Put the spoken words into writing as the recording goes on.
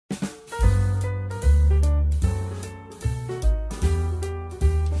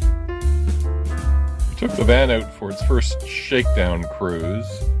Took the van out for its first shakedown cruise,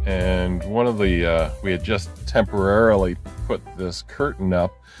 and one of the we had just temporarily put this curtain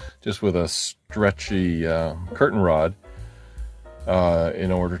up just with a stretchy curtain rod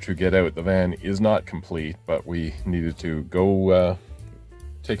in order to get out. The van is not complete, but we needed to go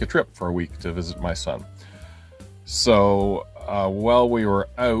take a trip for a week to visit my son. So while we were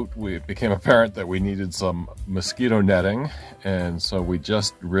out, it became apparent that we needed some mosquito netting, and so we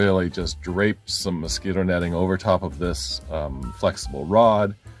just draped some mosquito netting over top of this flexible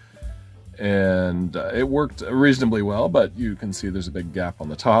rod, and it worked reasonably well, but you can see there's a big gap on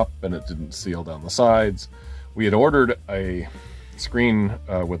the top and it didn't seal down the sides. We had ordered a screen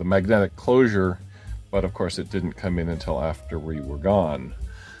with a magnetic closure, but of course it didn't come in until after we were gone.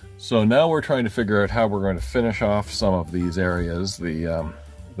 So now we're trying to figure out how we're going to finish off some of these areas. The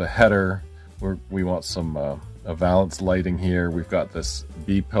header, we want some valance lighting here. We've got this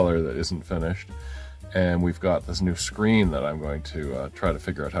B-pillar that isn't finished, and we've got this new screen that I'm going to try to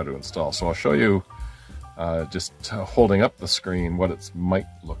figure out how to install. So I'll show you just holding up the screen what it might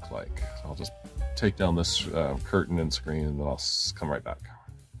look like. So I'll just take down this curtain and screen, and then I'll come right back.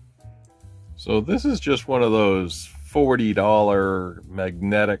 So this is just one of those $40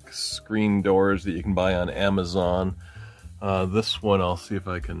 magnetic screen doors that you can buy on Amazon. This one, I'll see if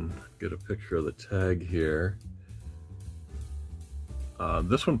I can get a picture of the tag here.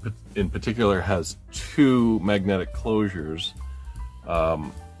 This one in particular has two magnetic closures,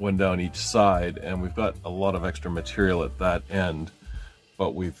 one down each side, and we've got a lot of extra material at that end,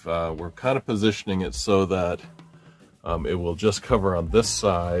 but we're kind of positioning it so that it will just cover on this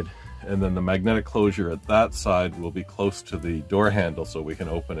side, and then the magnetic closure at that side will be close to the door handle so we can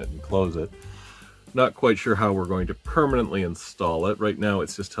open it and close it. Not quite sure how we're going to permanently install it. Right now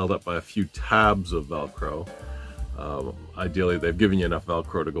it's just held up by a few tabs of Velcro. Ideally they've given you enough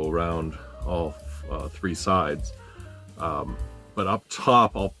Velcro to go around all three sides. But up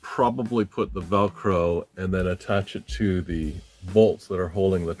top I'll probably put the Velcro and then attach it to the bolts that are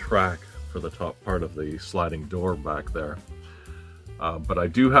holding the track for the top part of the sliding door back there. But I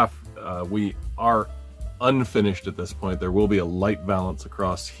do have, we are unfinished at this point. There will be a light valance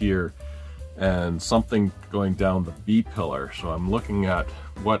across here and something going down the B-pillar. So I'm looking at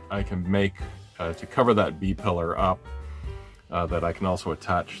what I can make to cover that B-pillar up that I can also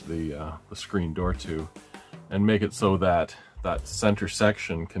attach the screen door to, and make it so that that center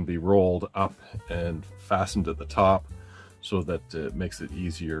section can be rolled up and fastened at the top, so that it makes it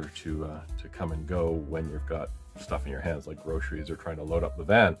easier to come and go when you've got stuff in your hands like groceries or trying to load up the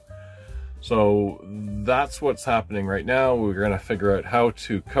van. So that's what's happening right now. We're going to figure out how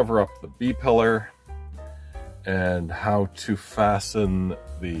to cover up the B-pillar and how to fasten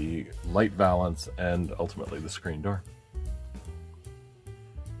the light valance and ultimately the screen door.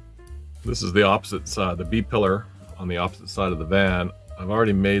 This is the opposite side, the B-pillar on the opposite side of the van. I've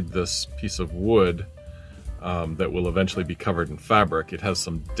already made this piece of wood that will eventually be covered in fabric. It has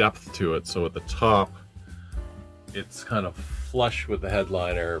some depth to it, so at the top it's kind of flush with the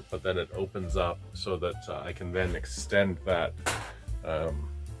headliner, but then it opens up so that I can then extend that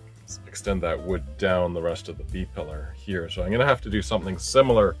wood down the rest of the B-pillar here. So I'm going to have to do something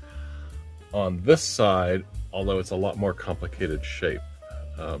similar on this side, although it's a lot more complicated shape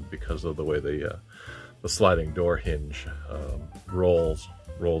because of the way the sliding door hinge rolls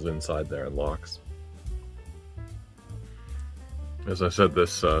inside there and locks. As I said,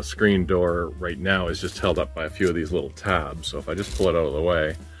 this screen door right now is just held up by a few of these little tabs. So if I just pull it out of the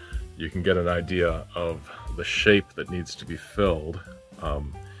way, you can get an idea of the shape that needs to be filled.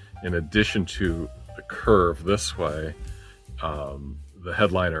 In addition to the curve this way, the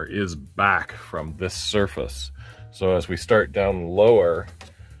headliner is back from this surface. So as we start down lower,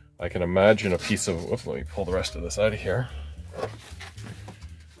 I can imagine a piece of, oops, let me pull the rest of this out of here.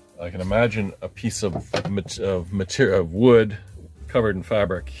 I can imagine a piece of wood covered in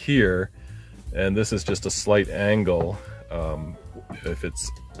fabric here, and this is just a slight angle. If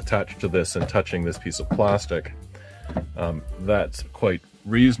it's attached to this and touching this piece of plastic, that's quite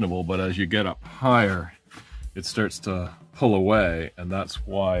reasonable, but as you get up higher it starts to pull away, and that's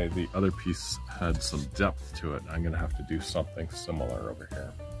why the other piece had some depth to it. I'm going to have to do something similar over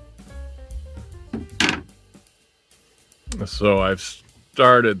here. So I've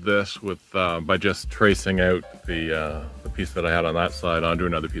started this with by just tracing out the piece that I had on that side onto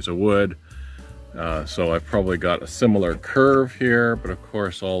another piece of wood. So I've probably got a similar curve here, but of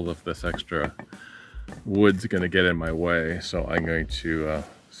course all of this extra wood's going to get in my way. So I'm going to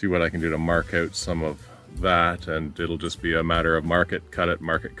see what I can do to mark out some of that, and it'll just be a matter of mark it, cut it,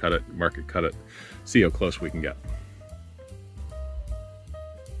 mark it, cut it, mark it, cut it, see how close we can get.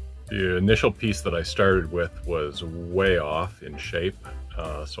 The initial piece that I started with was way off in shape,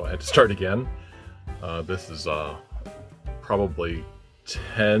 so I had to start again. This is probably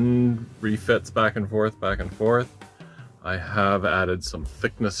 10 refits back and forth, back and forth. I have added some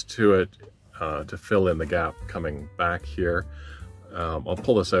thickness to it to fill in the gap coming back here. I'll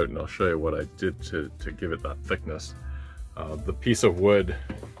pull this out and I'll show you what I did to give it that thickness. The piece of wood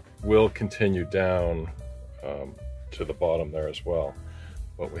will continue down to the bottom there as well,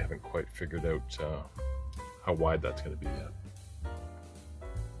 but we haven't quite figured out how wide that's going to be yet.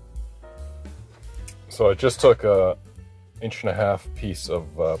 So I just took a 1.5 inch piece of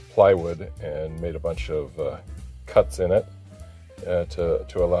plywood and made a bunch of cuts in it to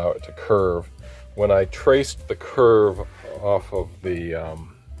allow it to curve. When I traced the curve off of the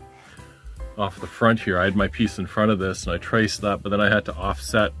front here, I had my piece in front of this and I traced that, but then I had to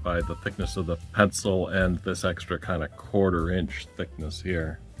offset by the thickness of the pencil and this extra kind of 1/4 inch thickness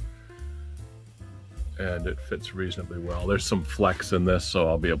here. And it fits reasonably well. There's some flex in this, so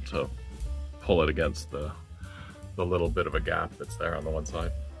I'll be able to pull it against the little bit of a gap that's there on the one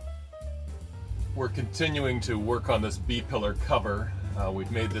side. We're continuing to work on this B-pillar cover. We've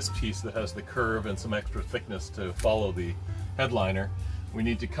made this piece that has the curve and some extra thickness to follow the headliner. We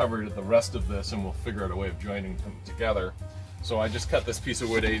need to cover the rest of this and we'll figure out a way of joining them together. So I just cut this piece of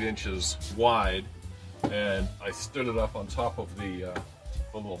wood 8 inches wide and I stood it up on top of the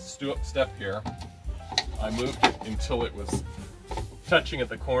little step here. I moved it until it was touching at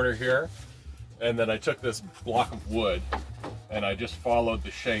the corner here, and then I took this block of wood and I just followed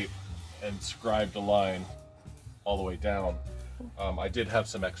the shape and scribed a line all the way down. I did have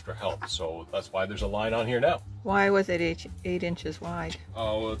some extra help, so that's why there's a line on here now. Why was it 8 inches wide?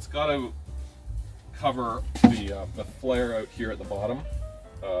 Oh, it's got to cover the flare out here at the bottom.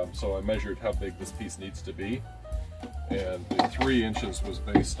 So I measured how big this piece needs to be, and the 3 inches was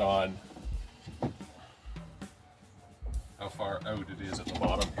based on how far out it is at the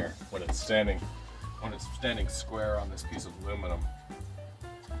bottom here when it's standing square on this piece of aluminum.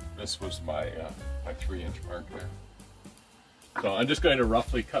 This was my 3 inch mark there. So I'm just going to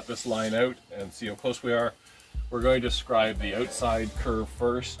roughly cut this line out and see how close we are. We're going to scribe the outside curve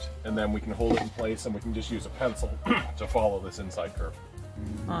first, and then we can hold it in place and we can just use a pencil to follow this inside curve.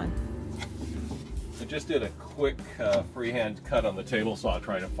 On. I just did a quick freehand cut on the table saw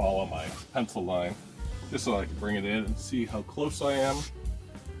trying to follow my pencil line, just so I can bring it in and see how close I am.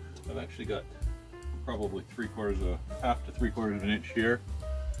 I've actually got probably half to 3/4 of an inch here,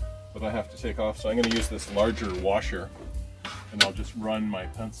 but I have to take off, so I'm going to use this larger washer and I'll just run my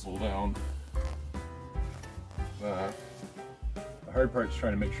pencil down. The hard part is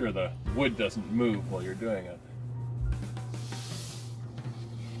trying to make sure the wood doesn't move while you're doing it.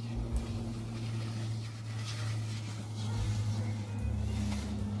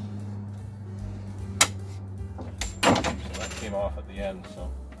 So that came off at the end, so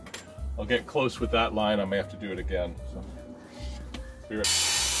I'll get close with that line. I may have to do it again. So be right back.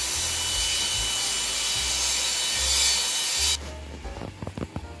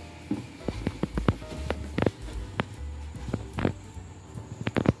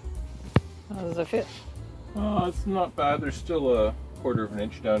 How does it fit? It's not bad. There's still a 1/4 of an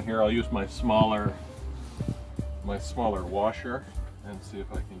inch down here. I'll use my smaller washer and see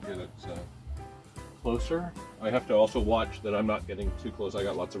if I can get it closer. I have to also watch that I'm not getting too close. I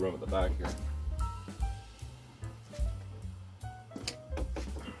got lots of room at the back here.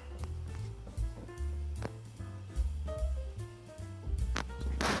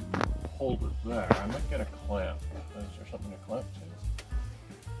 Hold it there. I might get a clamp. Is there something to clamp to?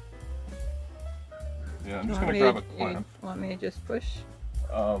 Yeah, I'm just going to grab a clamp. You want me to just push?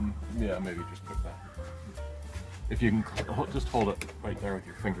 Yeah, maybe just put that. If you can just hold it right there with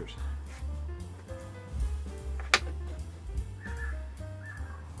your fingers.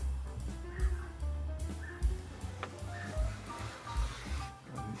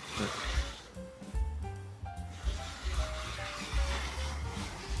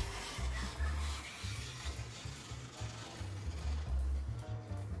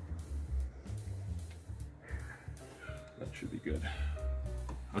 That should be good.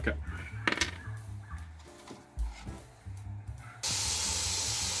 Okay.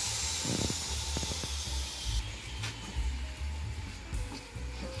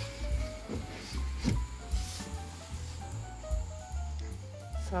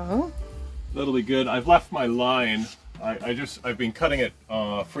 So? That'll be good. I've left my line. I've been cutting it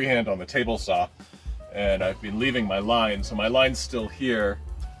freehand on the table saw, and I've been leaving my line, so my line's still here,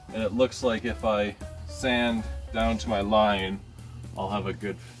 and it looks like if I sand down to my line, I'll have a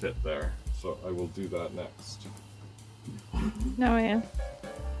good fit there. So I will do that next. No, man.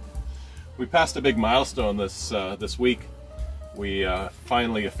 We passed a big milestone this week. We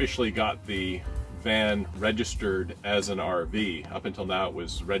finally officially got the van registered as an RV. Up until now it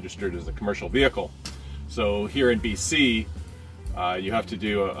was registered as a commercial vehicle. So here in BC, you have to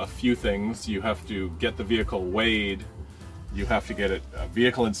do a few things. You have to get the vehicle weighed, you have to get a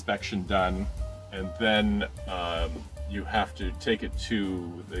vehicle inspection done, and then you have to take it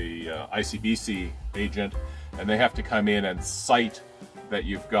to the ICBC agent, and they have to come in and cite that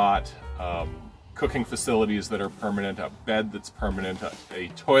you've got cooking facilities that are permanent, a bed that's permanent, a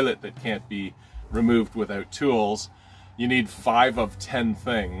toilet that can't be removed without tools. You need 3 of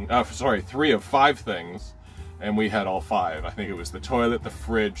 5 things, and we had all 5. I think it was the toilet, the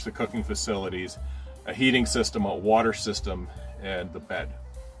fridge, the cooking facilities, a heating system, a water system, and the bed.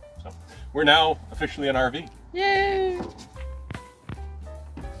 So we're now officially an RV. Yay!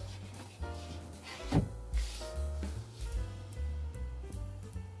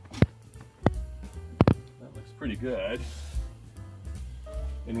 That looks pretty good.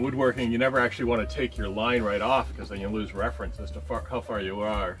 In woodworking, you never actually want to take your line right off because then you lose reference as to how far you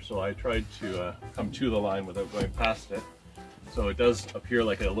are. So I tried to come to the line without going past it. So it does appear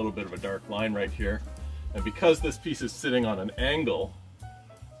like a little bit of a dark line right here. And because this piece is sitting on an angle,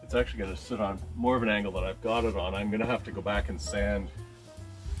 it's actually going to sit on more of an angle than I've got it on. I'm going to have to go back and sand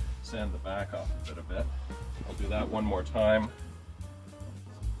the back off a bit. I'll do that one more time.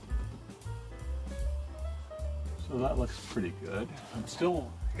 So that looks pretty good. I'm still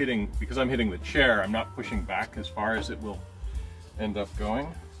hitting, because I'm hitting the chair, I'm not pushing back as far as it will end up going.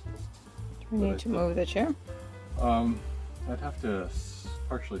 Do we need to move the chair? I'd have to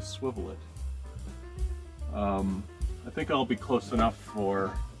partially swivel it. I think I'll be close enough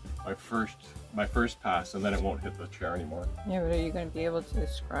for my first pass, and then it won't hit the chair anymore. Yeah, but are you going to be able to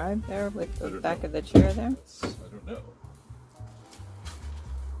scribe there with the back of the chair there? I don't know.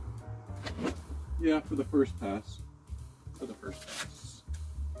 Yeah, for the first pass.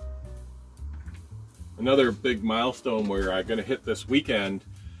 Another big milestone we're going to hit this weekend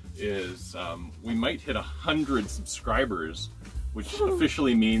is we might hit 100 subscribers, which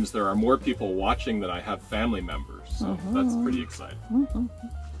officially means there are more people watching than I have family members. So that's pretty exciting.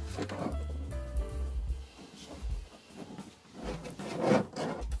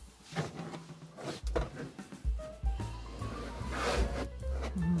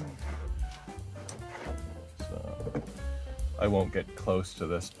 I won't get close to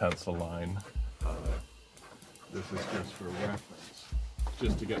this pencil line. This is just for reference,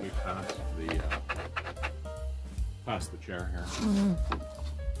 just to get me past the chair here.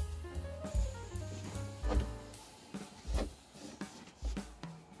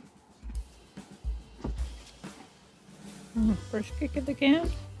 First kick of the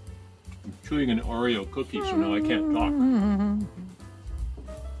can. I'm chewing an Oreo cookie, so now I can't talk.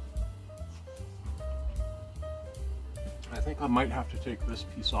 I think I might have to take this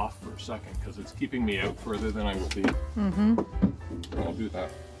piece off for a second because it's keeping me out further than I will be. I'll do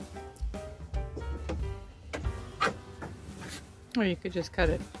that. Or you could just cut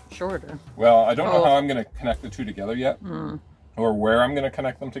it shorter. Well, I don't know how I'm going to connect the two together yet, or where I'm going to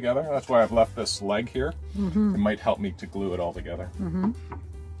connect them together. That's why I've left this leg here. It might help me to glue it all together.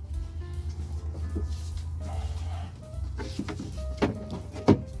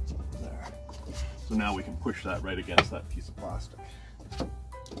 So now we can push that right against that piece of plastic.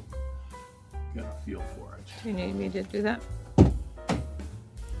 Get a feel for it. Do you need me to do that?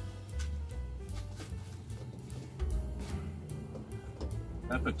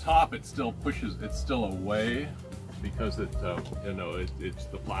 At the top, it still pushes. It's still away because it, it's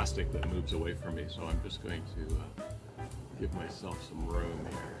the plastic that moves away from me. So I'm just going to give myself some room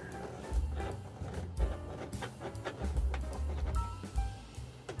here.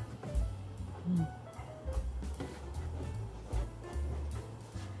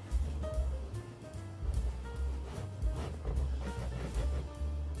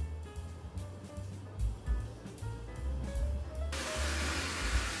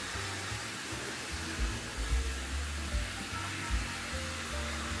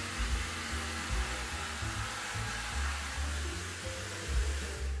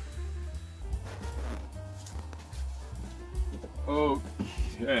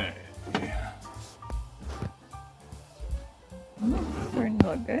 Okay. Starting to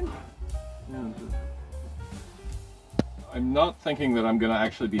look good. I'm not thinking that I'm going to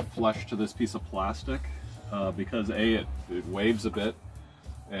actually be flush to this piece of plastic because it waves a bit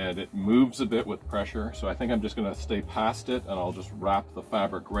and it moves a bit with pressure. So I think I'm just going to stay past it, and I'll just wrap the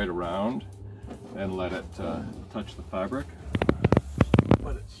fabric right around and let it touch the fabric.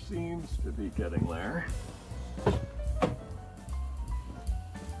 But it seems to be getting there.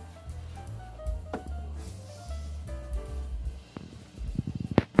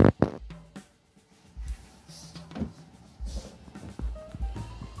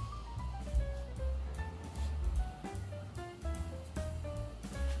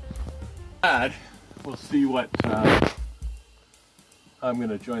 add, we'll see what I'm going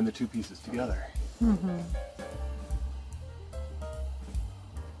to join the two pieces together. Mm-hmm.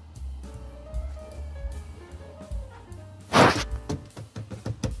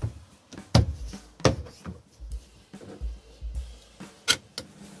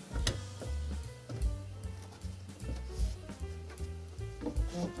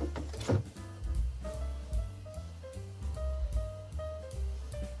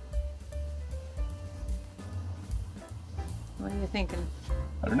 What are you thinking?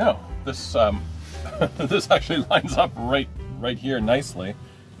 I don't know. This this actually lines up right here nicely.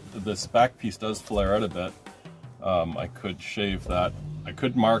 This back piece does flare out a bit. I could shave that. I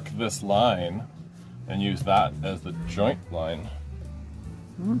could mark this line and use that as the joint line.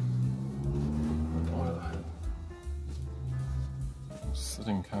 Mm. I'm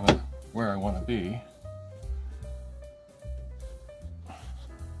sitting kind of where I want to be. The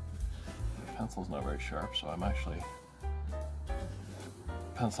pencil's not very sharp, so I'm actually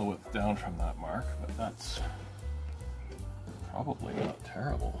pencil width down from that mark, but that's probably not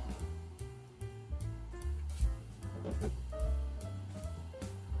terrible.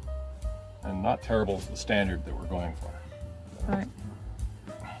 And not terrible is the standard that we're going for. All right.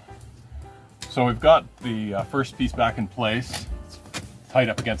 So we've got the first piece back in place. It's tied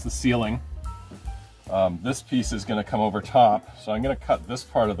up against the ceiling. This piece is going to come over top, so I'm going to cut this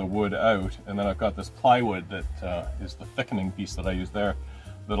part of the wood out, and then I've got this plywood that is the thickening piece that I use there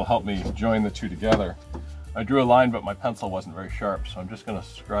that'll help me join the two together. I drew a line, but my pencil wasn't very sharp, so I'm just going to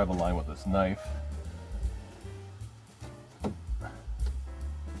scribe a line with this knife.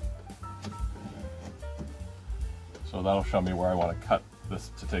 So that'll show me where I want to cut this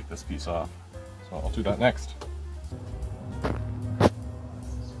to take this piece off. So I'll do that next.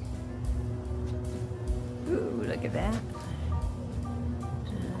 Ooh, look at that.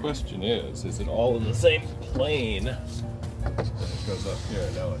 The question is it all in the same plane? It goes up here.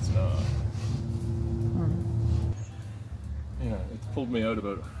 No, it's not. Yeah, it's pulled me out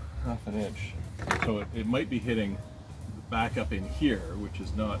about half an inch. So it might be hitting back up in here, which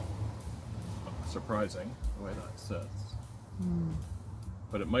is not surprising the way that sits.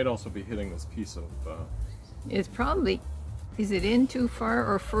 But it might also be hitting this piece of... It's probably, is it in too far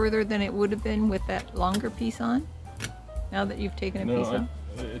or further than it would have been with that longer piece on? Now that you've taken a piece off?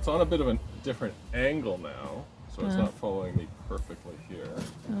 It's on a bit of a different angle now. So it's not following me perfectly here.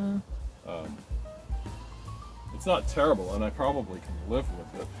 It's not terrible, and I probably can live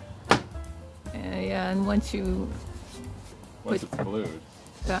with it. Yeah, and once you Once it's glued.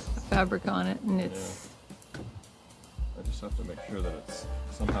 fabric on it, and it's... Yeah. I just have to make sure that it's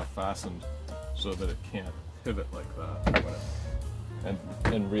somehow fastened so that it can't pivot like that. And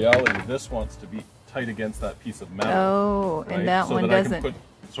in reality, this wants to be tight against that piece of metal. Oh, right? and that so one that doesn't.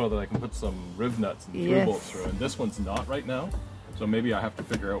 So that I can put some riv nuts and through bolts through. And this one's not right now, so maybe I have to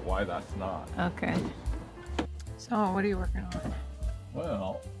figure out why that's not. Okay. So what are you working on?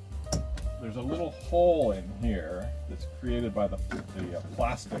 Well, there's a little hole in here that's created by the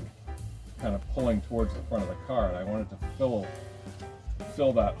plastic kind of pulling towards the front of the car, and I wanted to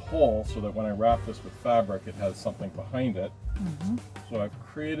fill that hole so that when I wrap this with fabric, it has something behind it. So I've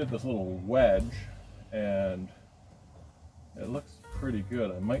created this little wedge, and it looks pretty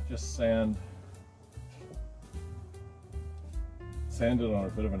good. I might just sand it on a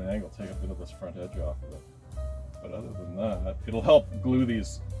bit of an angle, take a bit of this front edge off of it. But other than that, it'll help glue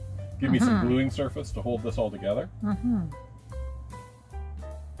these, give me some gluing surface to hold this all together.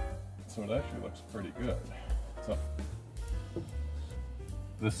 So it actually looks pretty good. So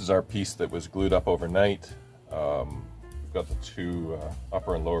this is our piece that was glued up overnight. We've got the two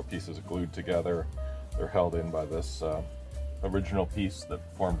upper and lower pieces glued together. They're held in by this original piece that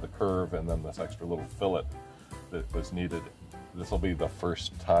formed the curve, and then this extra little fillet that was needed. This will be the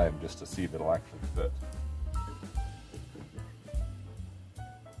first time just to see if it'll actually fit.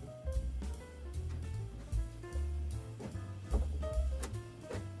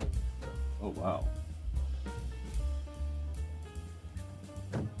 Oh wow.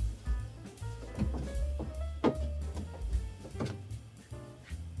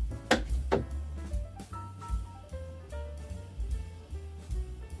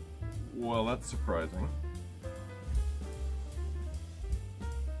 Well, that's surprising.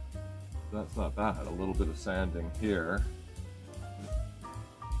 That's not bad. A little bit of sanding here.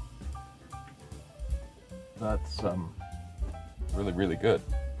 That's really, really good.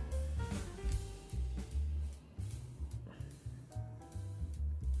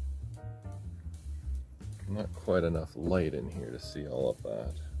 Not quite enough light in here to see all of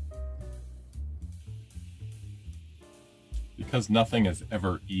that. Because nothing is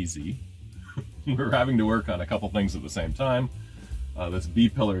ever easy, we're having to work on a couple things at the same time. This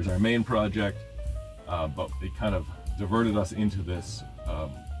B-pillar is our main project, but it kind of diverted us into this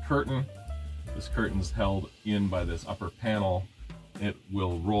curtain. This curtain's held in by this upper panel. It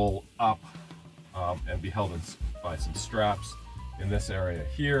will roll up and be held by some straps in this area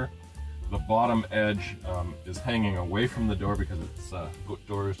here. The bottom edge is hanging away from the door because it's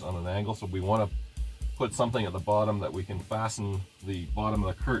doors on an angle, so we want to put something at the bottom that we can fasten the bottom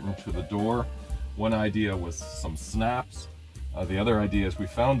of the curtain to the door. One idea was some snaps. The other idea is we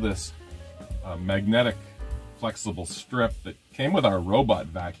found this magnetic flexible strip that came with our robot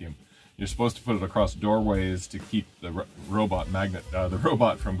vacuum. You're supposed to put it across doorways to keep the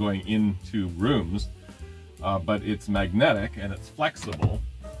robot from going into rooms, but it's magnetic and it's flexible.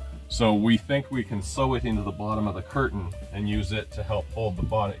 So we think we can sew it into the bottom of the curtain and use it to help hold the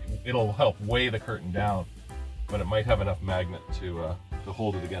bottom. It'll help weigh the curtain down, but it might have enough magnet to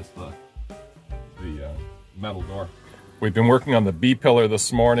hold it against the metal door. We've been working on the B-pillar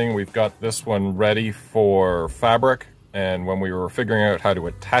this morning. We've got this one ready for fabric, and when we were figuring out how to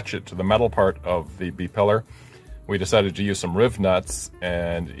attach it to the metal part of the B-pillar, we decided to use some riv nuts,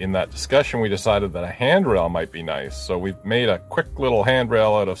 and in that discussion we decided that a handrail might be nice. So we've made a quick little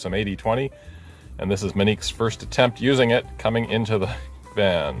handrail out of some 80/20, and this is Monique's first attempt using it coming into the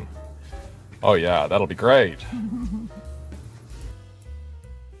van. Oh yeah, that'll be great.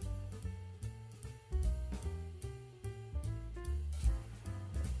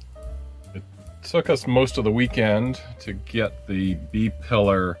 It took us most of the weekend to get the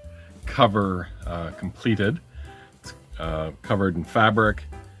B-pillar cover completed. Covered in fabric.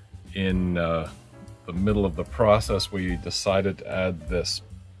 In the middle of the process, we decided to add this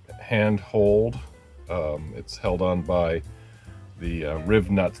handhold. It's held on by the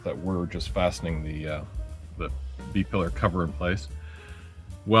riv nuts that were just fastening the B-pillar cover in place.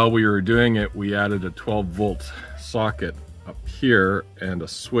 While we were doing it, we added a 12-volt socket up here and a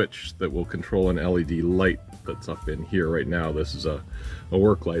switch that will control an LED light that's up in here right now. This is a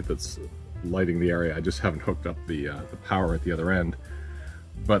work light that's lighting the area. I just haven't hooked up the power at the other end.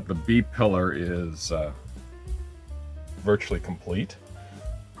 But the B-pillar is virtually complete.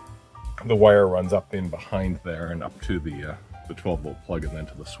 The wire runs up in behind there and up to the 12-volt plug and then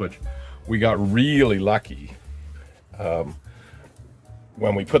to the switch. We got really lucky.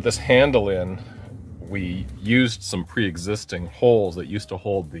 When we put this handle in, we used some pre-existing holes that used to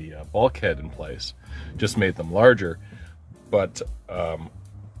hold the bulkhead in place, just made them larger. But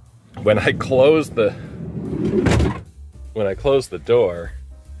when I closed the door,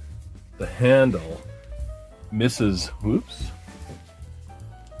 the handle misses. Whoops!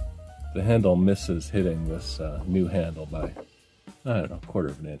 The handle misses hitting this new handle by, I don't know,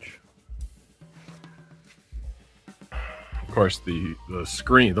 1/4 inch. Of course, the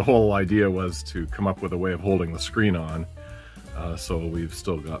screen. The whole idea was to come up with a way of holding the screen on. So we've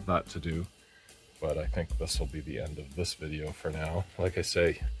still got that to do. But I think this will be the end of this video for now. Like I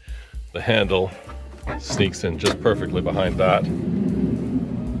say, the handle sneaks in just perfectly behind that.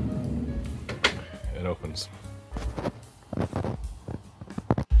 It opens